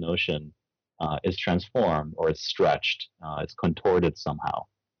classical notion is transformed, or it's stretched, it's contorted somehow,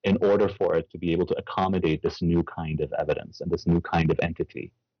 in order for it to be able to accommodate this new kind of evidence and this new kind of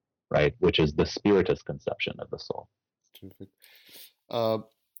entity, right, which is the Spiritist conception of the soul. Terrific.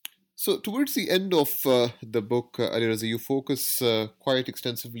 So towards the end of the book, Ali Raza, you focus quite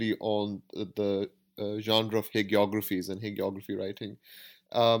extensively on the genre of hagiographies and hagiography writing.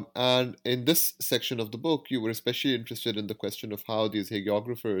 And in this section of the book, you were especially interested in the question of how these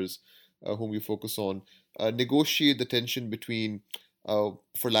hagiographers, whom you focus on, negotiate the tension between,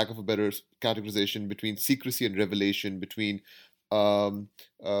 for lack of a better categorization, between secrecy and revelation, between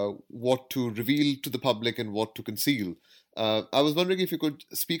what to reveal to the public and what to conceal. I was wondering if you could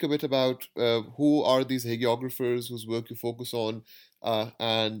speak a bit about who are these hagiographers whose work you focus on,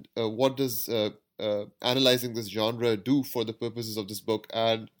 and what does analyzing this genre do for the purposes of this book,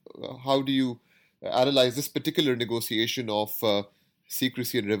 and how do you analyze this particular negotiation of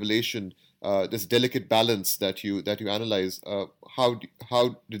secrecy and revelation, this delicate balance that you analyze? How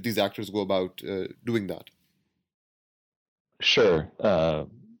did these actors go about doing that? Sure.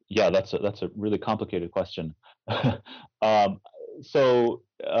 Yeah, that's a really complicated question. As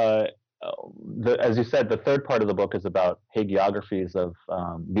you said, the third part of the book is about hagiographies of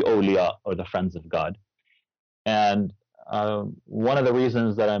the awliya, or the friends of God. And one of the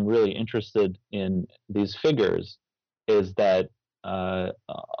reasons that I'm really interested in these figures is that a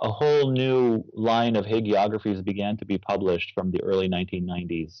whole new line of hagiographies began to be published from the early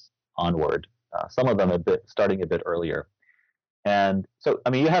 1990s onward, some of them starting a bit earlier. And so,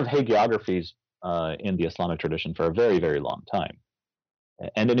 you have hagiographies in the Islamic tradition for a very, very long time.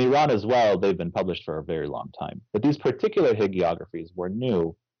 And in Iran as well, they've been published for a very long time. But these particular hagiographies were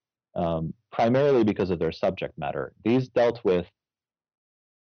new, primarily because of their subject matter. These dealt with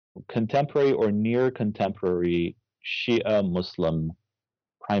contemporary or near contemporary Shia Muslim,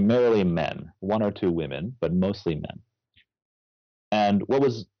 primarily men, one or two women, but mostly men. And what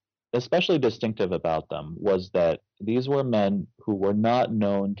was especially distinctive about them was that these were men who were not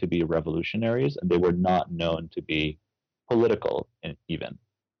known to be revolutionaries, and they were not known to be political even.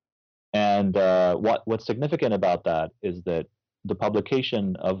 And what's significant about that is that the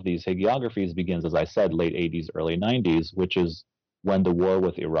publication of these hagiographies begins, as I said, late 80s, early 90s, which is when the war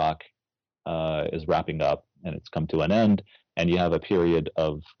with Iraq is wrapping up and it's come to an end, and you have a period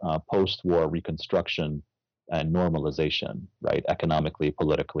of post-war reconstruction and normalization, right, economically,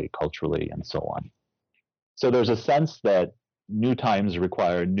 politically, culturally, and so on. So there's a sense that new times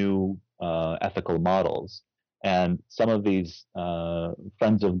require new ethical models. And some of these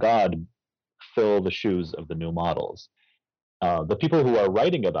friends of God fill the shoes of the new models. The people who are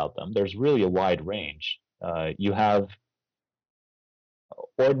writing about them, there's really a wide range. You have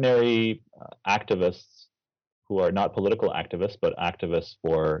ordinary activists who are not political activists, but activists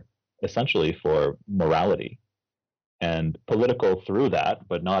for essentially for morality and political through that,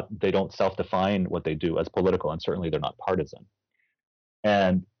 but not, they don't self-define what they do as political, and certainly they're not partisan.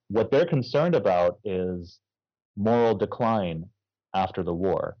 And what they're concerned about is moral decline after the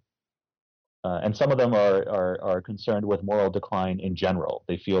war. And some of them are concerned with moral decline in general.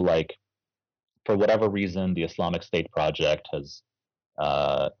 They feel like, for whatever reason, the Islamic State project has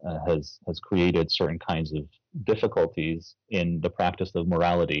created certain kinds of difficulties in the practice of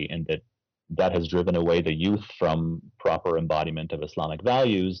morality, and that has driven away the youth from proper embodiment of Islamic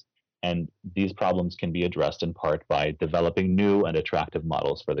values. And these problems can be addressed in part by developing new and attractive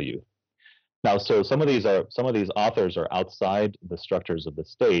models for the youth. Now, so some of these authors are outside the structures of the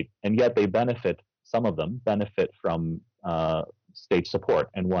state, and yet they benefit. Some of them benefit from state support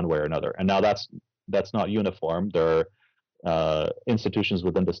in one way or another. And now that's not uniform. There are institutions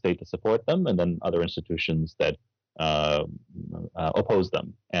within the state that support them, and then other institutions that oppose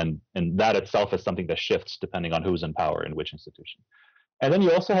them. And that itself is something that shifts depending on who's in power in which institution. And then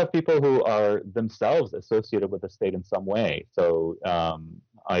you also have people who are themselves associated with the state in some way. So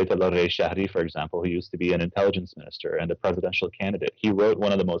Ayatollah Rey Shahri, for example, who used to be an intelligence minister and a presidential candidate, he wrote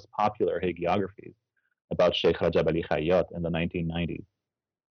one of the most popular hagiographies about Sheikh Rajab Ali Khayyat in the 1990s.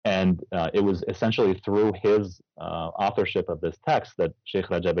 And it was essentially through his authorship of this text that Sheikh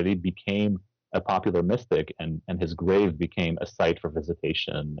Rajab Ali became a popular mystic, and his grave became a site for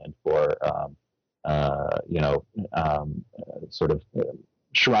visitation and for sort of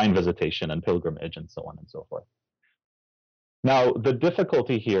shrine visitation and pilgrimage and so on and so forth. Now, the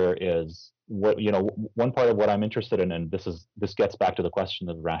difficulty here is one part of what I'm interested in, and this gets back to the question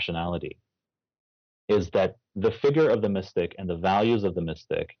of rationality, is that the figure of the mystic and the values of the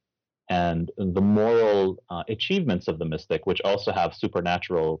mystic and the moral achievements of the mystic, which also have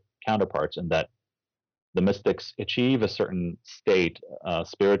supernatural counterparts in that the mystics achieve a certain state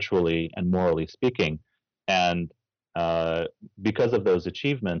spiritually and morally speaking, and because of those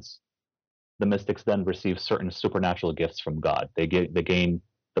achievements, the mystics then receive certain supernatural gifts from God. They gain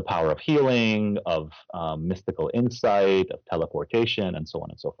the power of healing, of mystical insight, of teleportation, and so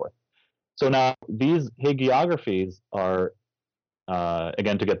on and so forth. So now these hagiographies are,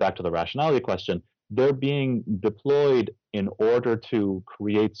 again, to get back to the rationality question, they're being deployed in order to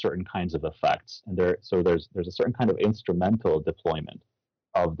create certain kinds of effects. And there's a certain kind of instrumental deployment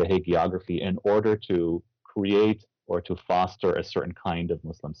of the hagiography in order to create or to foster a certain kind of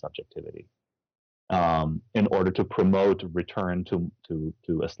Muslim subjectivity, in order to promote return to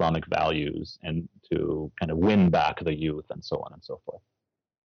Islamic values and to kind of win back the youth and so on and so forth.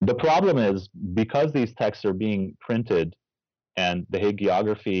 The problem is, because these texts are being printed and the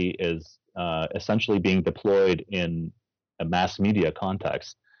hagiography is essentially being deployed in a mass media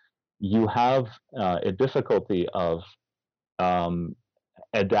context, you have a difficulty of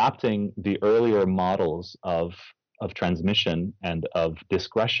adapting the earlier models of transmission and of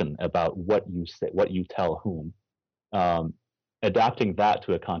discretion about what you say, what you tell whom, adapting that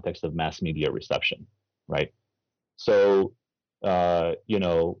to a context of mass media reception, right? So,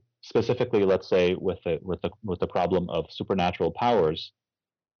 specifically, let's say with the problem of supernatural powers,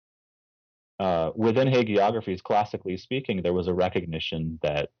 within hagiographies, classically speaking, there was a recognition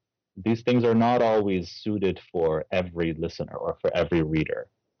that these things are not always suited for every listener or for every reader,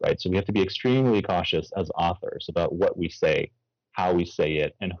 right? So we have to be extremely cautious as authors about what we say, how we say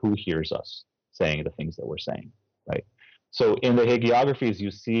it, and who hears us saying the things that we're saying, right? So in the hagiographies,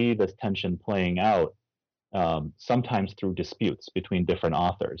 you see this tension playing out sometimes through disputes between different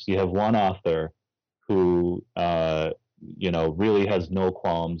authors. You have one author who really has no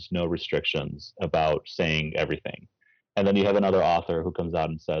qualms, no restrictions about saying everything. And then you have another author who comes out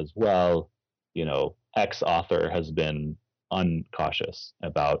and says, well, X author has been uncautious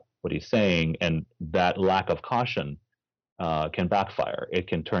about what he's saying, and that lack of caution can backfire. It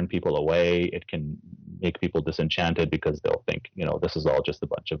can turn people away. It can make people disenchanted because they'll think, this is all just a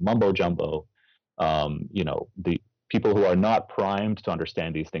bunch of mumbo jumbo. The people who are not primed to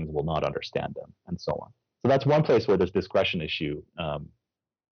understand these things will not understand them, and so on. So that's one place where this discretion issue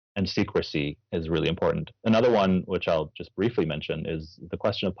and secrecy is really important. Another one, which I'll just briefly mention, is the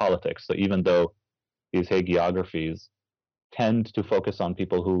question of politics. So even though these hagiographies tend to focus on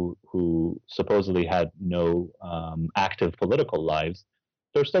people who supposedly had no active political lives,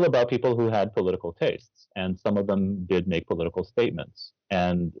 they're still about people who had political tastes, and some of them did make political statements.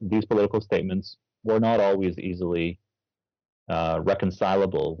 And these political statements were not always easily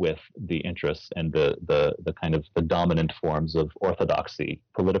reconcilable with the interests and the kind of the dominant forms of orthodoxy,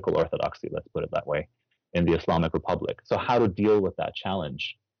 political orthodoxy, let's put it that way, in the Islamic Republic. So how to deal with that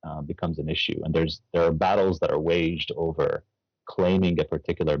challenge becomes an issue, and there are battles that are waged over claiming a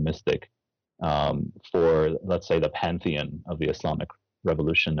particular mystic for, let's say, the pantheon of the Islamic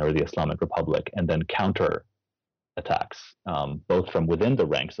Revolution or the Islamic Republic, and then counter attacks, both from within the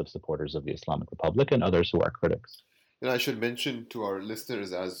ranks of supporters of the Islamic Republic and others who are critics. And I should mention to our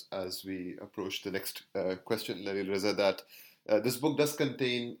listeners as we approach the next question, Larry Reza, that this book does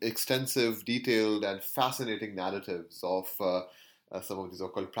contain extensive, detailed, and fascinating narratives of some of these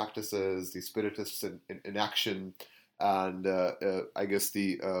occult practices, the spiritists in action, and I guess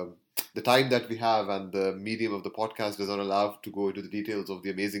the time that we have and the medium of the podcast does not allow to go into the details of the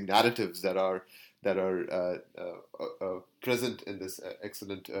amazing narratives that are present in this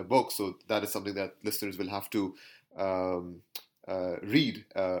excellent book. So that is something that listeners will have to read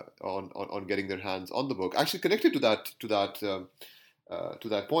on getting their hands on the book. Actually, connected to that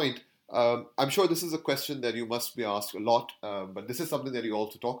point, I'm sure this is a question that you must be asked a lot, but this is something that you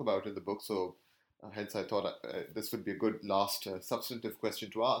also talk about in the book. So hence, I thought this would be a good last substantive question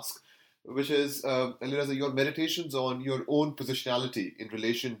to ask, which is, Alireza, your meditations on your own positionality in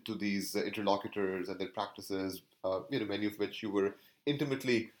relation to these interlocutors and their practices, many of which you were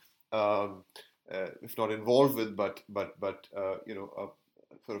intimately if not involved with, but a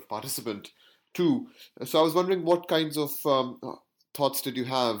sort of participant too. So I was wondering what kinds of thoughts did you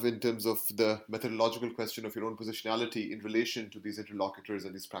have in terms of the methodological question of your own positionality in relation to these interlocutors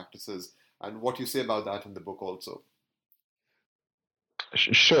and these practices, and what you say about that in the book also.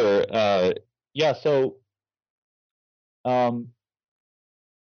 Sure. Yeah. So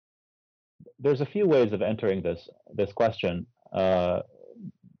there's a few ways of entering this question.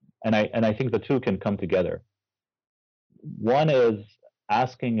 And I think the two can come together. One is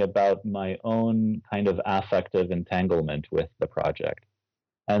asking about my own kind of affective entanglement with the project,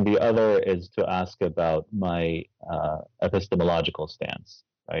 and the other is to ask about my epistemological stance,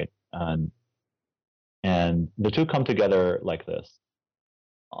 right? And the two come together like this.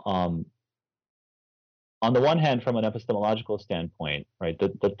 On the one hand, from an epistemological standpoint, right,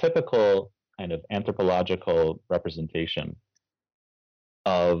 the typical kind of anthropological representation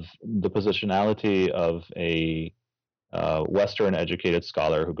of the positionality of a Western educated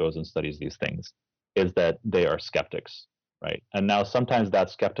scholar who goes and studies these things is that they are skeptics, right? And now sometimes that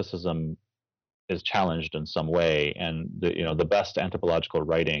skepticism is challenged in some way, and the best anthropological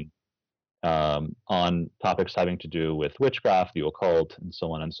writing on topics having to do with witchcraft, the occult, and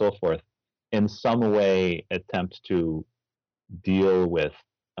so on and so forth, in some way attempt to deal with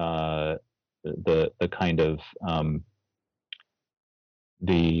the kind of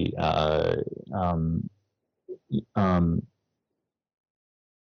the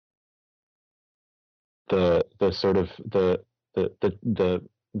sort of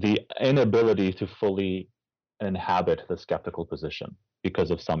the inability to fully inhabit the skeptical position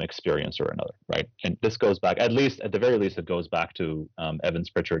because of some experience or another, right? And this goes back, at the very least, it goes back to Evans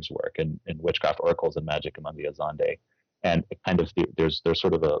Pritchard's work in Witchcraft, Oracles, and Magic among the Azande, and it kind of there's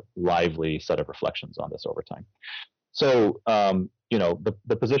sort of a lively set of reflections on this over time. So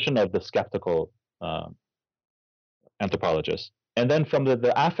the position of the skeptical anthropologist, and then from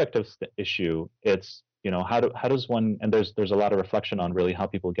the affective issue, it's how does one, and there's a lot of reflection on really how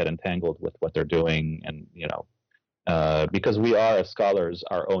people get entangled with what they're doing, and because we are as scholars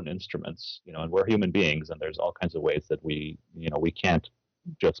our own instruments, and we're human beings, and there's all kinds of ways that we can't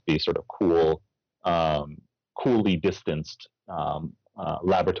just be sort of coolly distanced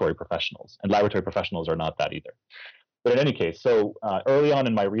laboratory professionals, and laboratory professionals are not that either. But in any case, so early on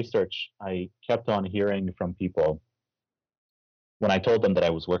in my research, I kept on hearing from people, when I told them that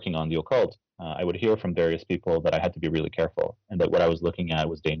I was working on the occult, I would hear from various people that I had to be really careful, and that what I was looking at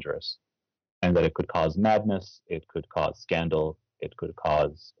was dangerous, and that it could cause madness, it could cause scandal, it could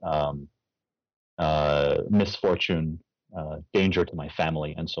cause misfortune, danger to my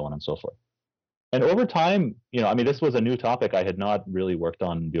family, and so on and so forth. And over time, this was a new topic. I had not really worked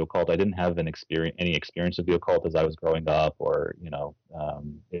on the occult. I didn't have any experience of the occult as I was growing up, or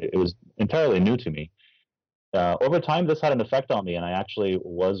it was entirely new to me. Over time, this had an effect on me, and I actually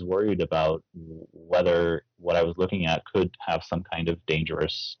was worried about whether what I was looking at could have some kind of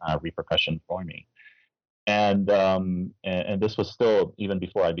dangerous repercussion for me. And this was still even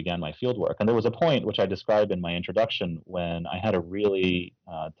before I began my fieldwork. And there was a point, which I described in my introduction, when I had a really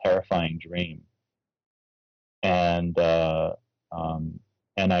terrifying dream. And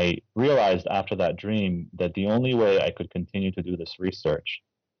And I realized after that dream that the only way I could continue to do this research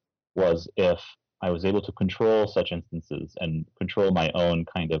was if I was able to control such instances and control my own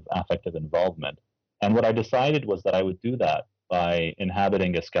kind of affective involvement. And what I decided was that I would do that by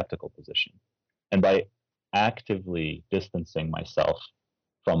inhabiting a skeptical position and by actively distancing myself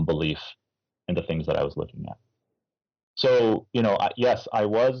from belief in the things that I was looking at. So, yes, I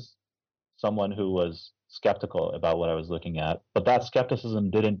was someone who was skeptical about what I was looking at, but that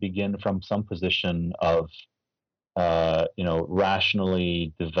skepticism didn't begin from some position of,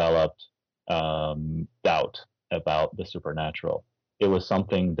 rationally developed doubt about the supernatural. It was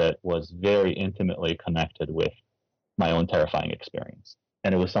something that was very intimately connected with my own terrifying experience.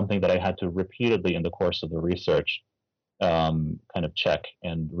 And it was something that I had to repeatedly in the course of the research kind of check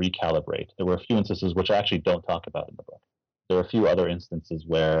and recalibrate. There were a few instances which I actually don't talk about in the book. There were a few other instances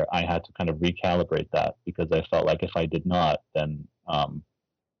where I had to kind of recalibrate that because I felt like if I did not, then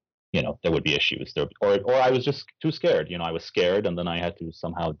there would be issues. Or I was just too scared. I was scared, and then I had to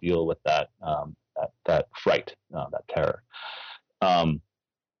somehow deal with that that fright, that terror. And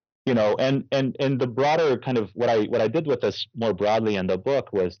the broader kind of what I did with this more broadly in the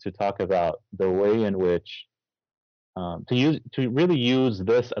book was to talk about the way in which to really use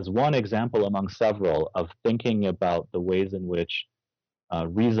this as one example among several of thinking about the ways in which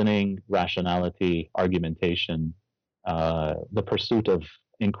reasoning, rationality, argumentation, the pursuit of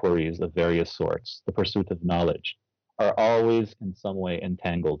inquiries of various sorts, the pursuit of knowledge, are always in some way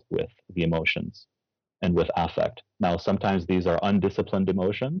entangled with the emotions and with affect. Now, sometimes these are undisciplined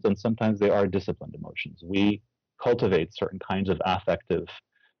emotions, and sometimes they are disciplined emotions. We cultivate certain kinds of affective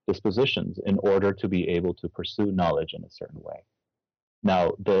dispositions in order to be able to pursue knowledge in a certain way.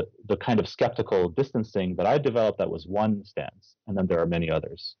 Now, the kind of skeptical distancing that I developed, that was one stance, and then there are many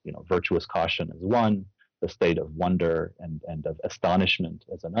others. Virtuous caution is one, the state of wonder and of astonishment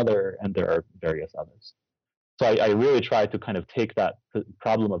is another, and there are various others. So I really tried to kind of take that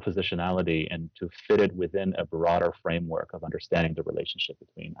problem of positionality and to fit it within a broader framework of understanding the relationship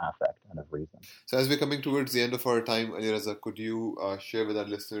between affect and of reason. So as we're coming towards the end of our time, Alireza, could you share with our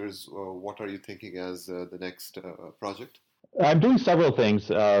listeners what are you thinking as the next project? I'm doing several things.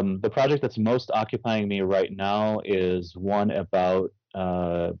 The project that's most occupying me right now is one about,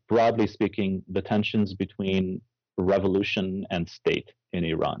 broadly speaking, the tensions between revolution and state in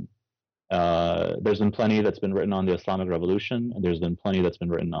Iran. There's been plenty that's been written on the Islamic Revolution, and there's been plenty that's been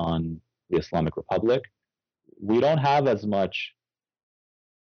written on the Islamic Republic. We don't have as much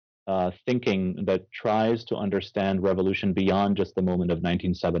thinking that tries to understand revolution beyond just the moment of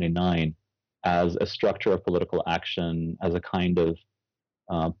 1979 as a structure of political action, as a kind of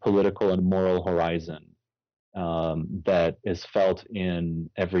political and moral horizon that is felt in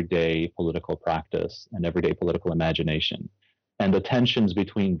everyday political practice and everyday political imagination. And the tensions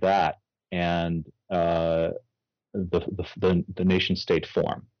between that and the nation-state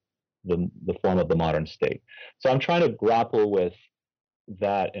form, the form of the modern state. So I'm trying to grapple with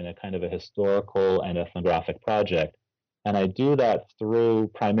that in a kind of a historical and ethnographic project. And I do that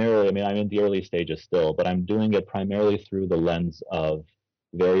through primarily, I'm in the early stages still, but I'm doing it primarily through the lens of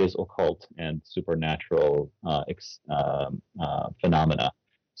various occult and supernatural phenomena.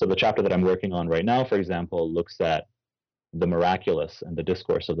 So the chapter that I'm working on right now, for example, looks at the miraculous and the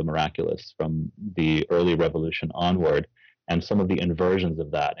discourse of the miraculous from the early revolution onward, and some of the inversions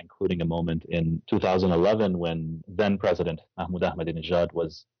of that, including a moment in 2011 when then President Mahmoud Ahmadinejad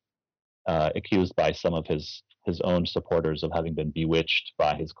was accused by some of his own supporters of having been bewitched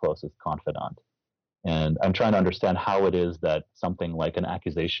by his closest confidant. And I'm trying to understand how it is that something like an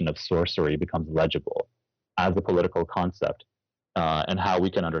accusation of sorcery becomes legible as a political concept, and how we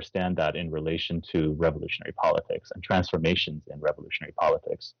can understand that in relation to revolutionary politics and transformations in revolutionary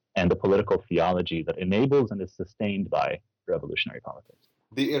politics and the political theology that enables and is sustained by revolutionary politics.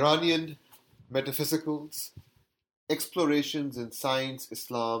 The Iranian Metaphysicals, Explorations in Science,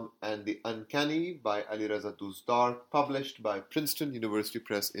 Islam, and the Uncanny by Alireza Doustdar, published by Princeton University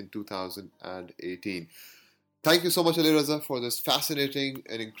Press in 2018. Thank you so much, Alireza, for this fascinating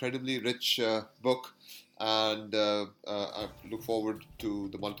and incredibly rich book. And I look forward to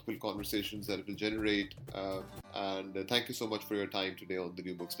the multiple conversations that it will generate. And thank you so much for your time today on the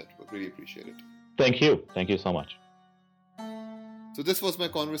New Books Network. Really appreciate it. Thank you. Thank you so much. So this was my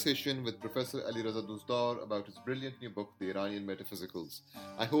conversation with Professor Alireza Doustdar about his brilliant new book, The Iranian Metaphysicals.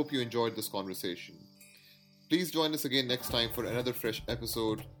 I hope you enjoyed this conversation. Please join us again next time for another fresh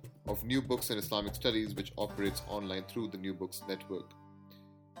episode of New Books in Islamic Studies, which operates online through the New Books Network.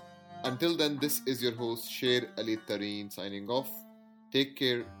 Until then, this is your host, Sher Ali Tareen, signing off. Take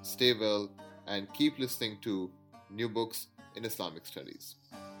care, stay well, and keep listening to New Books in Islamic studies.